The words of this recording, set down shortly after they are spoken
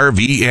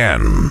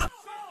RVN.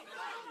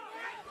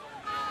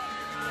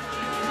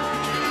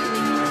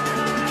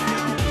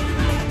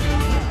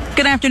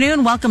 Good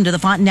afternoon. Welcome to the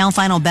Fontanelle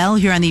Final Bell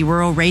here on the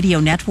Rural Radio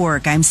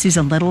Network. I'm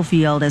Susan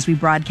Littlefield as we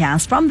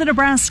broadcast from the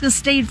Nebraska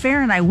State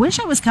Fair, and I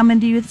wish I was coming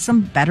to you with some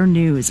better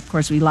news. Of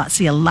course, we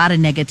see a lot of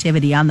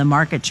negativity on the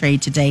market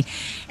trade today.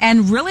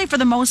 And really, for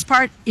the most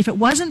part, if it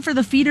wasn't for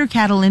the feeder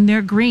cattle in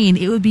their green,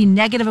 it would be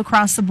negative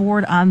across the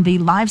board on the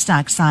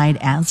livestock side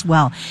as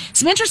well.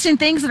 Some interesting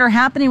things that are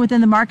happening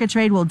within the market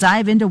trade. We'll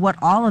dive into what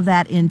all of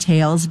that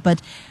entails. But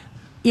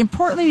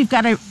importantly, we've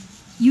got a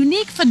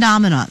unique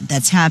phenomenon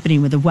that's happening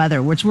with the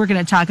weather, which we're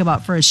going to talk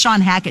about first.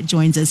 Shawn Hackett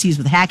joins us. He's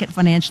with Hackett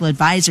Financial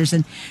Advisors.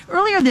 And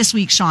earlier this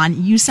week,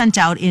 Shawn, you sent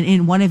out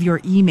in one of your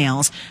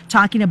emails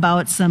talking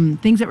about some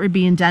things that were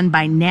being done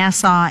by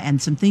NASA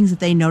and some things that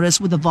they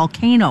noticed with the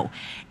volcano.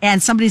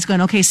 And somebody's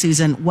going, okay,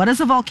 Susan, what does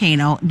a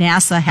volcano,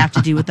 NASA, have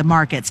to do with the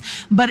markets?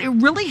 But it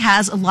really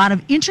has a lot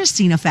of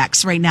interesting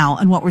effects right now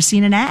on what we're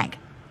seeing in ag.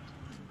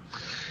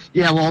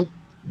 Yeah, well,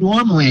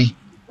 normally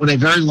when a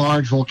very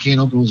large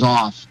volcano goes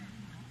off,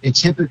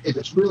 if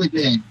it's really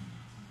big,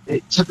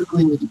 it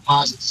typically will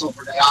deposit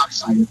sulfur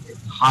dioxide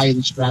high in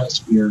the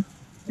stratosphere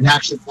and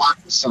actually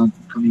block the sun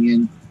from coming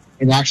in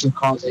and actually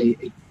cause a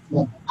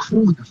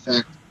cooling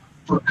effect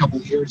for a couple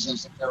of years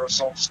as the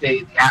aerosols stay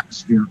in the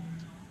atmosphere.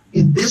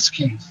 In this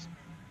case,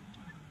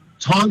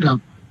 Tonga,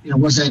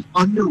 was an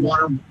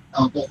underwater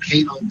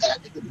volcano that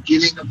at the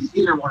beginning of the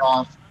year went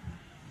off.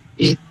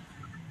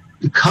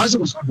 Because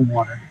it was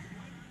underwater,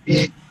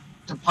 it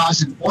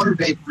deposited water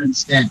vapor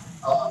instead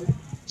of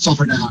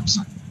sulfur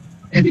dioxide.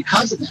 And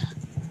because of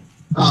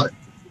that,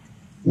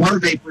 water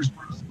vapor is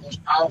one of the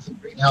most powerful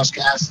greenhouse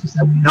gases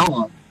that we know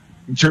of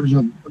in terms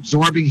of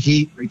absorbing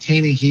heat,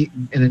 retaining heat,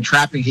 and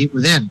entrapping heat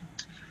within.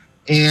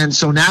 And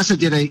so NASA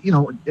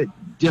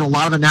did a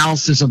lot of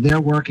analysis of their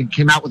work and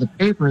came out with a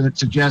paper that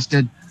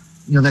suggested,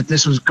 that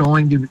this was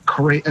going to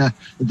create, that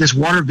this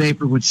water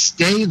vapor would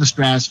stay in the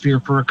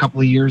stratosphere for a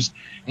couple of years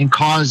and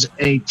cause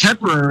a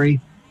temporary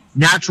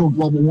natural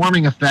global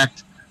warming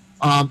effect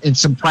and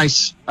some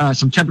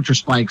temperature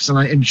spikes. And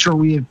I'm sure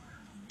we have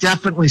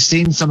definitely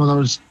seen some of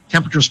those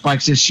temperature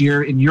spikes this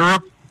year in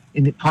Europe,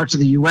 in parts of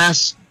the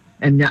U.S.,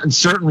 and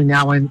certainly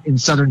now in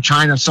southern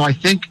China. So I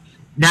think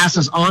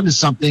NASA's onto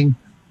something.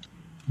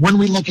 When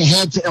we look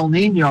ahead to El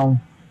Nino,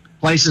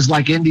 places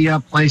like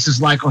India,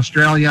 places like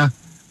Australia,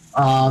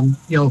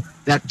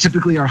 that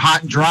typically are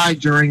hot and dry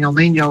during El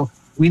Nino,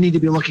 we need to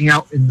be looking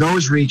out in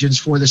those regions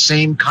for the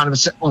same kind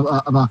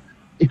of a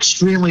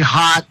extremely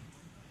hot,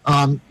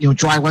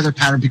 dry weather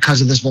pattern because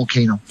of this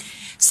volcano.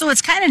 So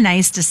it's kind of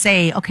nice to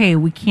say, okay,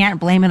 we can't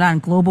blame it on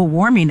global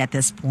warming at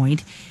this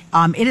point.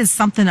 It is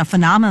a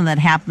phenomenon that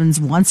happens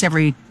once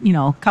every,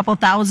 couple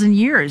thousand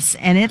years,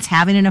 and it's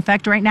having an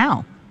effect right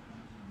now.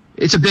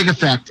 It's a big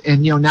effect.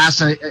 And,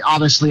 NASA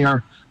obviously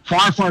are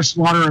far, far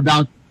smarter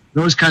about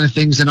those kind of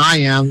things than I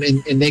am.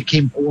 And they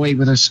came away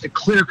with a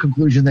clear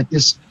conclusion that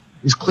this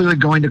is clearly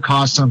going to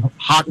cause some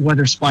hot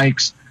weather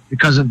spikes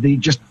because of the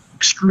just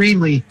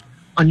extremely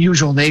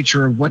unusual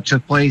nature of what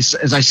took place.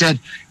 As I said,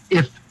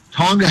 if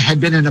Tonga had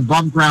been an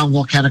above ground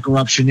volcanic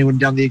eruption, it would have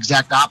done the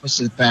exact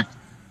opposite effect.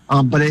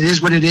 But it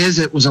is what it is.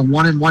 It was a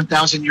 1 in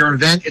 1,000 year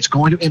event. It's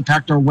going to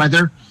impact our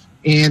weather.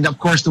 And of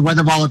course, the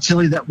weather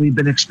volatility that we've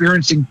been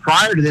experiencing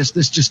prior to this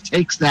just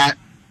takes that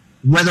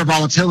weather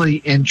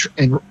volatility and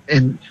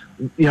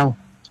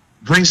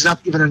brings it up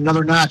even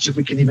another notch, if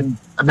we can even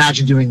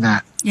imagine doing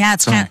that. Yeah,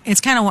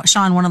 it's kind of,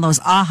 Shawn, one of those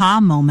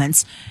aha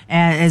moments,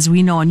 as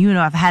we know, and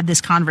I've had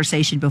this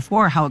conversation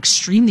before, how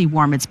extremely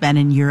warm it's been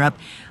in Europe,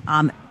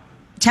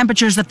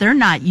 temperatures that they're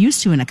not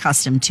used to and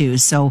accustomed to.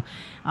 So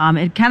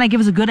it kind of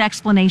gives a good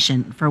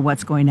explanation for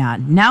what's going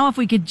on. Now, if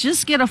we could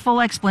just get a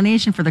full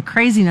explanation for the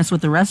craziness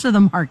with the rest of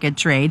the market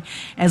trade,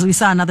 as we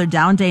saw another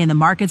down day in the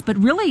markets, but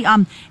really,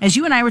 as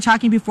you and I were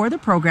talking before the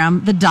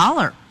program, the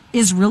dollar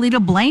is really to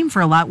blame for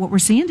a lot what we're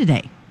seeing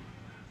today.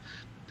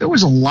 There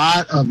was a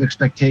lot of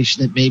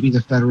expectation that maybe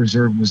the Federal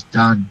Reserve was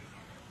done.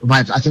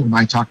 I think we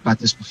might have talked about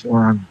this before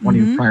on one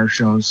of your prior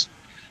shows.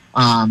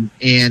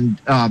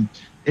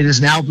 It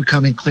is now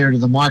becoming clear to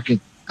the market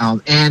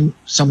and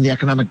some of the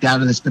economic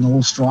data that's been a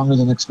little stronger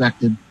than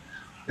expected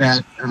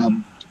that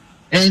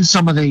and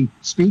some of the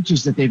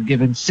speeches that they've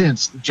given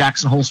since the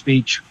Jackson Hole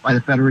speech by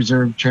the Federal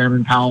Reserve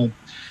Chairman Powell,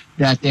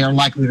 that they are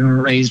likely going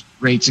to raise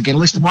rates again.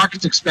 At least the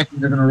market's expecting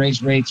they're going to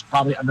raise rates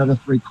probably another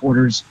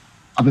 0.75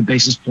 of a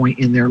basis point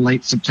in their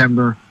late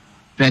September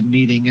Fed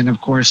meeting. And of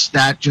course,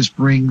 that just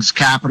brings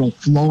capital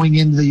flowing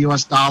into the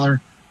U.S.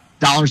 dollar.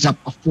 Dollar's up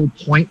a full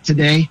point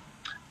today.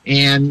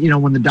 And,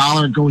 when the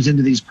dollar goes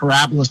into these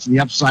parabolas to the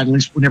upside, at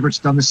least whenever it's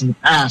done this in the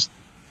past,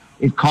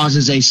 it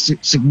causes a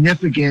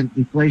significant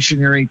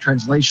deflationary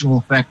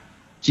translational effect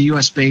to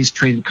U.S.-based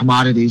traded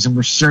commodities. And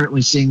we're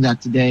certainly seeing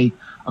that today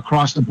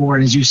across the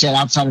board. As you said,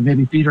 outside of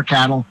maybe feeder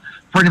cattle,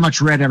 pretty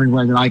much red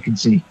everywhere that I can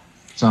see.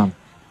 So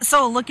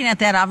looking at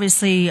that,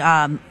 obviously,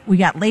 we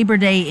got Labor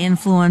Day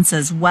influence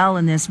as well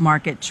in this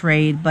market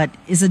trade. But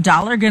is the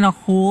dollar going to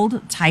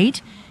hold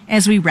tight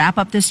as we wrap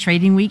up this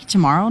trading week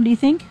tomorrow, do you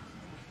think?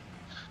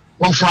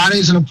 Well, Friday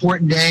is an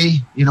important day.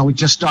 We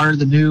just started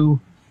the new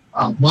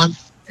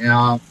month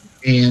and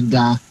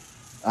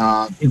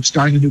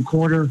starting a new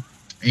quarter.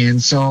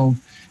 And so,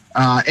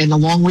 and a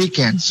long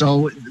weekend.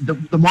 So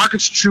the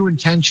market's true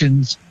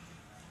intentions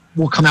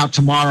will come out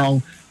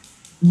tomorrow.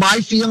 My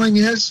feeling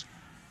is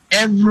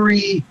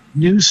every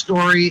news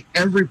story,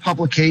 every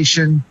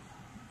publication,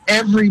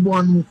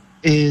 everyone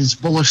is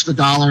bullish the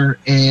dollar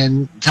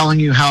and telling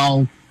you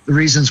how the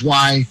reasons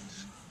why.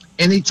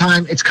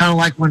 Anytime, it's kind of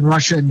like when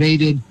Russia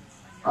invaded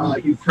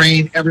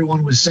Ukraine,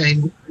 everyone was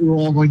saying we're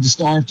all going to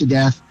starve to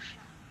death.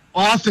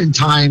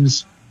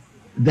 Oftentimes,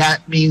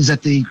 that means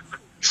that the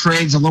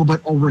trade's a little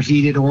bit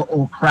overheated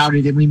or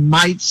crowded, and we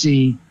might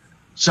see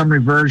some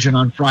reversion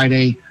on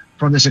Friday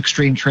from this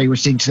extreme trade we're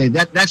seeing today.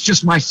 That's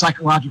just my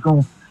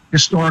psychological,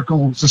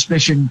 historical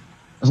suspicion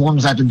as long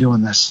as I've been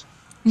doing this.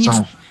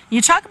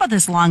 You talk about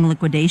this long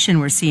liquidation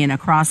we're seeing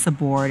across the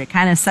board. It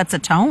kind of sets a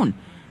tone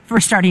for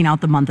starting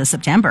out the month of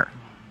September.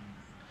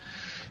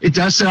 It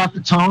does set off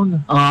the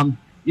tone.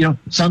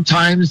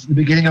 Sometimes the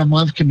beginning of a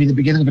month can be the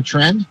beginning of a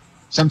trend.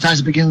 Sometimes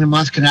the beginning of the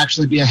month can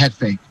actually be a head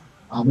fake.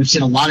 We've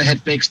seen a lot of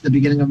head fakes at the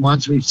beginning of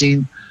months. We've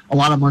seen a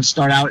lot of months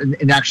start out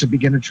and actually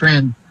begin a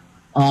trend.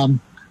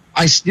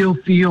 I still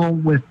feel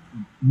with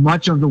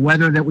much of the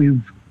weather that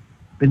we've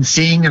been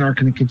seeing and are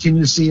going to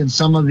continue to see, and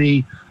some of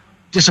the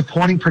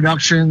disappointing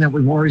production that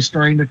we've already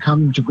starting to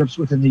come to grips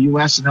with in the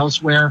U.S. and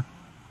elsewhere,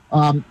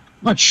 I'm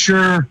not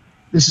sure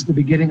this is the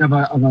beginning of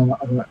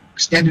an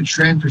extended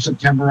trend for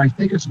September. I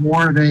think it's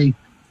more of a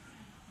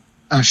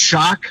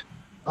shock,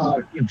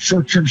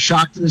 short-term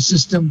shock to the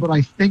system, but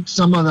I think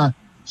some of the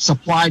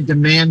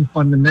supply-demand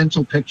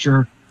fundamental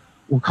picture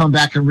will come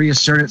back and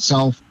reassert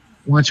itself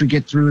once we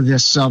get through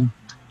this,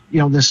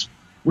 this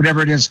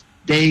whatever it is,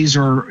 days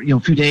or a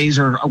few days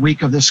or a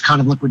week of this kind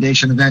of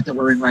liquidation event that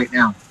we're in right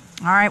now.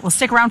 All right, well,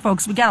 stick around,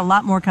 folks. We got a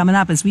lot more coming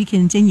up as we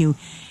continue.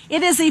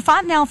 It is the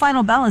Fontanelle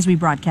Final Bell as we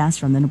broadcast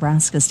from the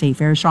Nebraska State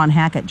Fair. Shawn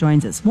Hackett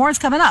joins us. More is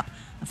coming up.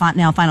 The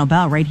Fontanelle Final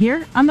Bell right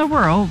here on the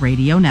Rural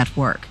Radio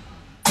Network.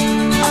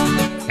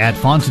 At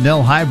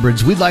Fontanelle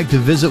Hybrids, we'd like to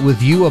visit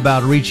with you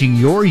about reaching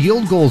your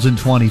yield goals in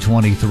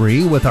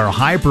 2023 with our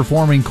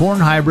high-performing corn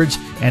hybrids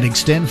and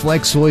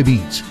XtendFlex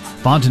soybeans.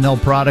 Fontanelle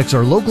products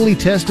are locally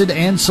tested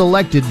and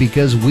selected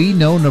because we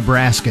know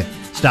Nebraska.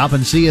 Stop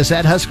and see us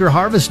at Husker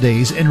Harvest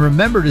Days, and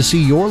remember to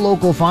see your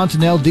local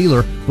Fontanelle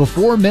dealer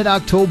before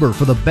mid-October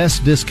for the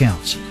best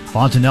discounts.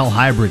 Fontanelle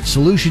Hybrids,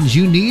 solutions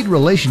you need,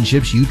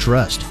 relationships you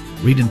trust.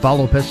 Read and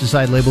follow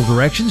pesticide label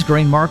directions,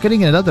 grain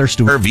marketing, and other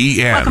stewards.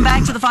 Welcome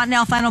back to the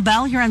Fontanelle Final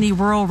Bell here on the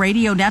Rural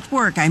Radio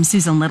Network. I'm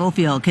Susan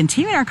Littlefield.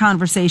 Continuing our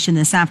conversation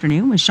this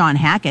afternoon with Shawn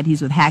Hackett.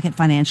 He's with Hackett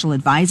Financial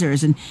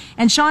Advisors. And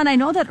Shawn, I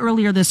know that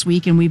earlier this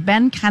week, and we've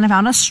been kind of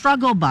on a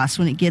struggle bus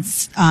when it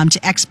gets to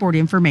export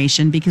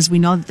information because we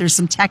know that there's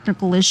some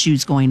technical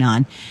issues going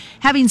on.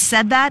 Having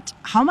said that,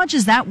 how much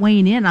is that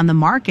weighing in on the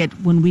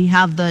market when we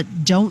have the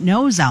don't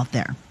knows out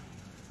there?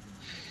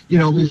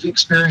 We've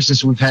experienced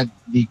this. We've had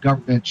the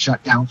government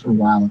shut down for a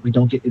while and we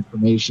don't get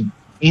information.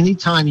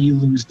 Anytime you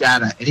lose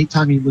data,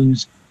 anytime you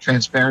lose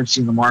transparency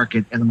in the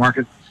market and the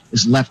market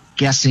is left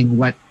guessing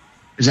what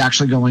is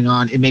actually going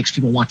on, it makes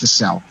people want to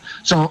sell.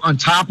 So on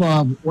top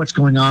of what's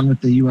going on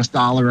with the U.S.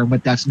 dollar and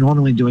what that's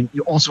normally doing,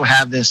 you also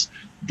have this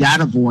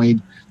data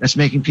void that's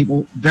making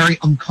people very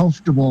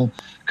uncomfortable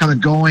kind of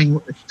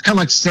going. It's kind of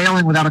like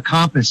sailing without a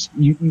compass.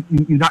 You're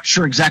not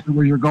sure exactly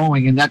where you're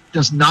going, and that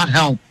does not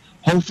help.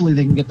 Hopefully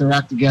they can get their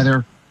act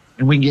together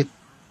and we can get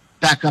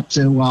back up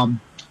to,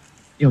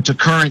 to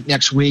current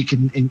next week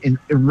and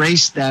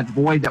erase that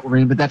void that we're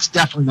in. But that's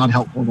definitely not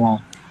helpful at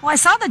all. Well, I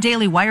saw the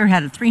Daily Wire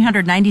had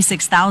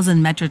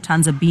 396,000 metric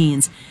tons of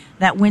beans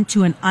that went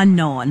to an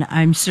unknown.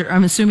 I'm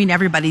assuming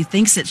everybody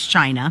thinks it's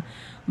China.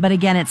 But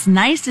again, it's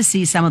nice to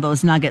see some of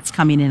those nuggets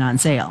coming in on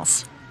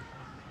sales.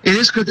 It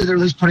is good that they're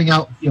at least putting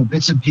out,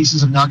 bits and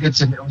pieces of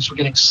nuggets, and at least we're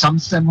getting some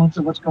semblance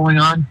of what's going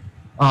on.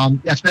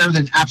 That's better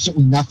than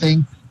absolutely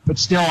nothing. But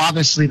still,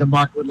 obviously, the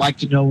market would like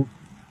to know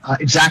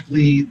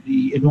exactly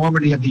the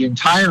enormity of the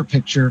entire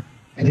picture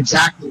and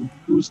exactly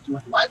who's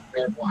doing what,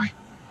 where, and why.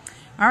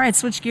 All right,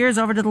 switch gears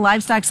over to the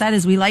livestock side,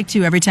 as we like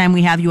to every time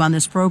we have you on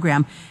this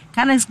program.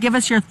 Kind of give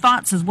us your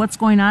thoughts as what's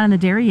going on in the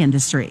dairy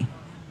industry.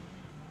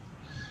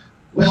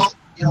 Well,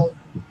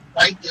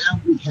 right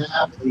now we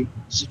have a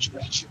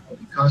situation where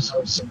because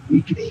of some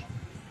weakening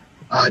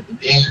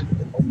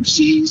demand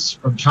overseas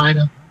from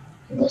China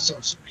and also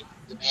some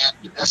demand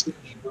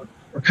domestically,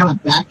 we're kind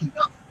of backing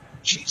up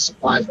cheese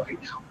supplies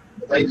right now.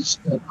 The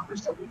latest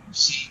numbers that we can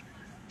see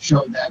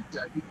show that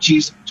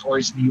cheese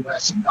inventories in the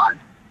U.S. have gotten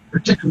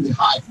particularly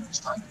high for this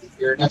time of the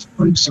year, and that's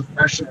putting some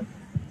pressure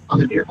on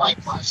the nearby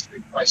Class 3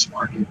 price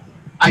market.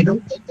 I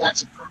don't think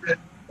that's a permanent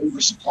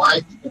oversupply. I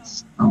think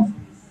it's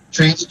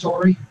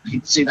transitory. I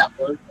hate to say that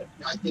word, but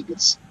I think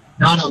it's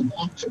not a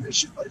long-term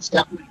issue, but it's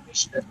definitely an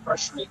issue that's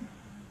pressuring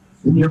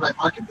the nearby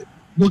market. But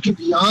looking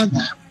beyond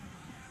that,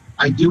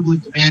 I do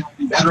believe demand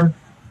will be better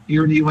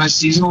here in the U.S.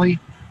 seasonally,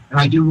 and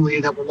I do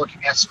believe that we're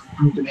looking at some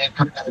improved demand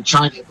coming out of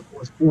China in the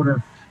fourth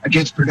quarter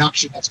against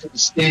production that's going to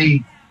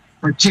stay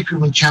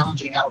particularly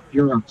challenging out in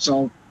Europe.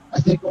 So I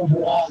think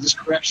overall this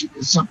correction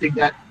is something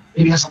that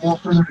maybe has a little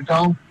further to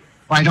go,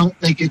 but I don't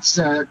think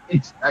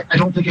I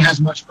don't think it has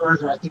much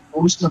further. I think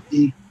most of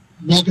the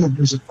negative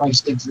news is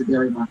priced into the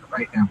dairy market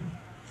right now.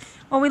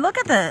 Well, we look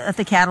at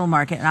the cattle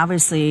market, and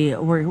obviously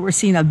we're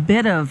seeing a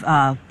bit of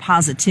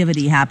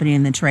positivity happening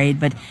in the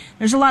trade, but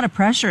there's a lot of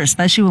pressure,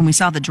 especially when we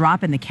saw the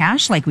drop in the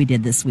cash like we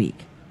did this week.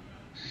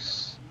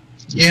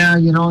 Yeah,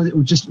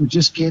 we're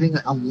just getting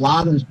a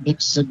lot of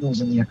mixed signals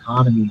in the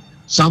economy.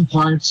 Some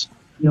parts,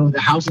 the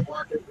housing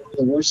market, one of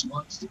the worst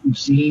months that we've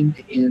seen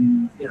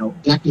in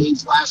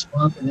decades last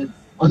month, and then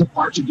other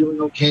parts are doing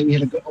okay. We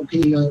had a good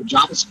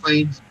jobless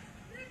claims.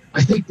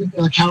 I think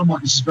the cattle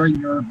market is very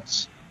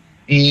nervous.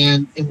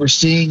 And we're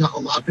seeing a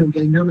lot of people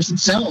getting nervous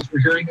themselves. We're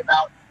hearing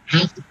about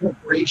half the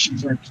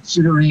corporations are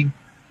considering,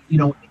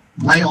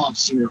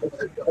 layoffs here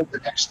over the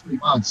next 3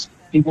 months.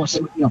 People are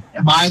saying,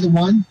 am I the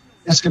one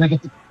that's going to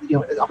get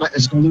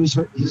is going to lose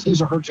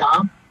his or her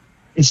job?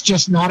 It's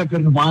just not a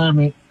good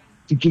environment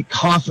to get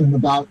confident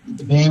about the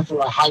demand for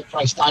a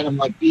high-priced item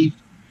like beef.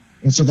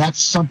 And so that's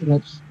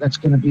something that's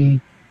going to be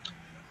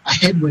a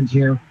headwind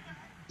here,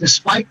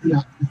 despite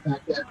the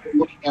fact that we're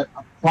looking at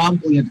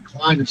probably a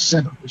decline of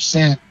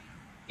 7%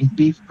 in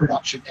beef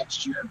production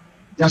next year.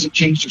 It doesn't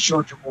change the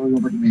short-term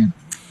rollover demand.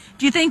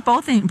 Do you think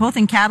both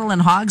in cattle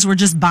and hogs, we're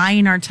just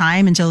buying our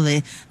time until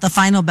the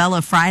final bell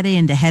of Friday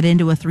and to head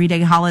into a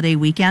 3-day holiday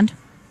weekend?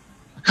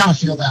 I kind of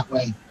feel that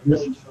way. I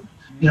really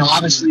do.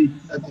 Obviously,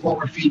 the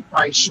lower feed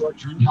price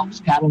short-term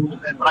helps cattle a little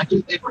bit, but I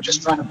do think we're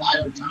just trying to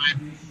buy our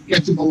time,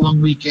 get to the long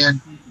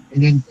weekend,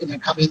 and then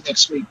come in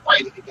next week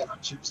fighting again on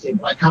Tuesday.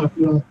 But I kind of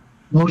feel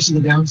most of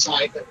the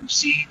downside that we've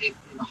seen in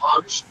the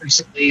hogs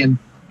recently and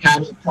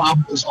cattle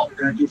probably is all we're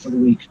going to do for the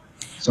week.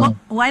 So.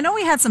 Well, I know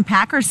we had some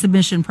packer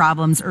submission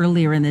problems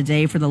earlier in the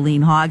day for the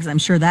lean hogs. I'm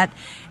sure that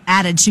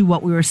added to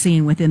what we were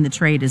seeing within the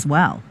trade as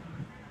well.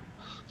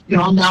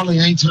 Undoubtedly,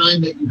 any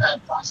time that you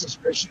have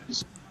processor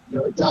issues,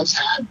 it does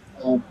have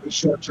a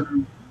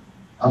short-term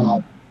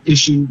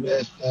issue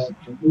with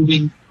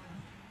moving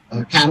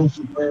cattle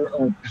from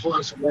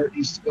hogs from where it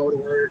needs to go to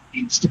where it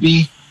needs to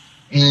be.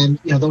 And,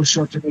 those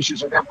short-term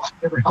issues are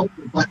never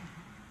helpful, but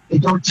they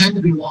don't tend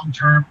to be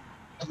long-term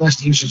unless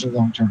the issues are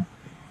long-term.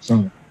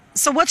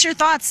 So what's your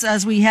thoughts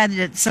as we head,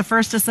 it's the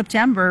 1st of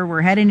September,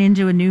 we're heading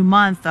into a new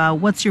month.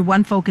 What's your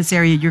one focus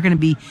area you're going to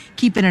be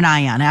keeping an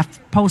eye on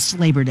after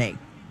post-Labor Day?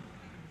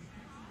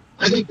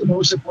 I think the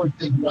most important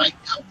thing right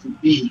now for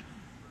me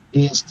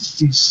is to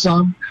see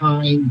some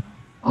kind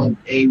of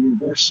a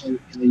reversal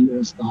in the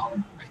U.S.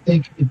 dollar. I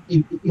think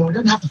it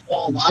doesn't have to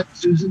fall a lot,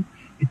 Susan.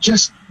 It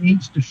just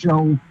needs to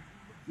show,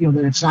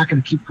 that it's not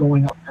going to keep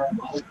going up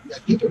parabolically. I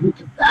think if we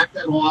can back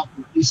that off,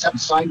 or at least have a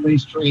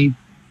sideways trade,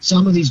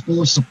 some of these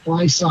bullish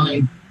supply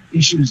side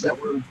issues that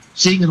we're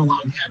seeing in a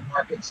lot of the ag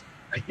markets,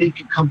 I think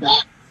can come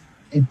back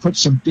and put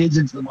some bids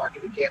into the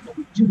market again. But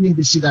we do need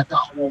to see that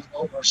dollar rolling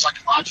over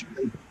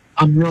psychologically.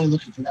 I'm really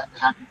looking for that to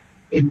happen.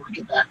 Maybe we'll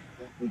get back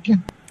that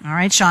weekend. All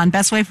right, Shawn,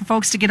 best way for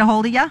folks to get a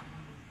hold of you?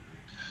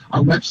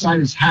 Our website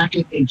is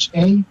Hackett,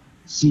 Hackett,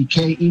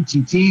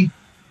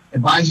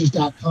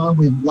 advisors.com.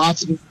 We have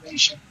lots of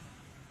information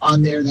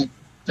on there that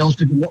tells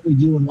people what we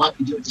do and why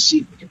we do it to see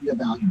if we can be of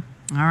value.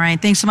 All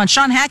right. Thanks so much.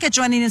 Shawn Hackett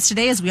joining us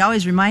today. As we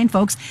always remind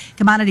folks,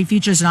 commodity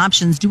futures and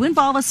options do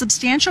involve a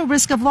substantial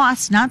risk of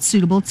loss not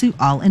suitable to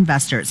all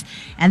investors.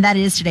 And that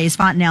is today's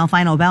Fontanelle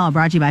Final Bell,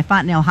 brought to you by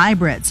Fontanelle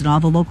Hybrids and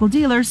all the local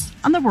dealers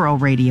on the Rural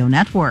Radio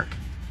Network.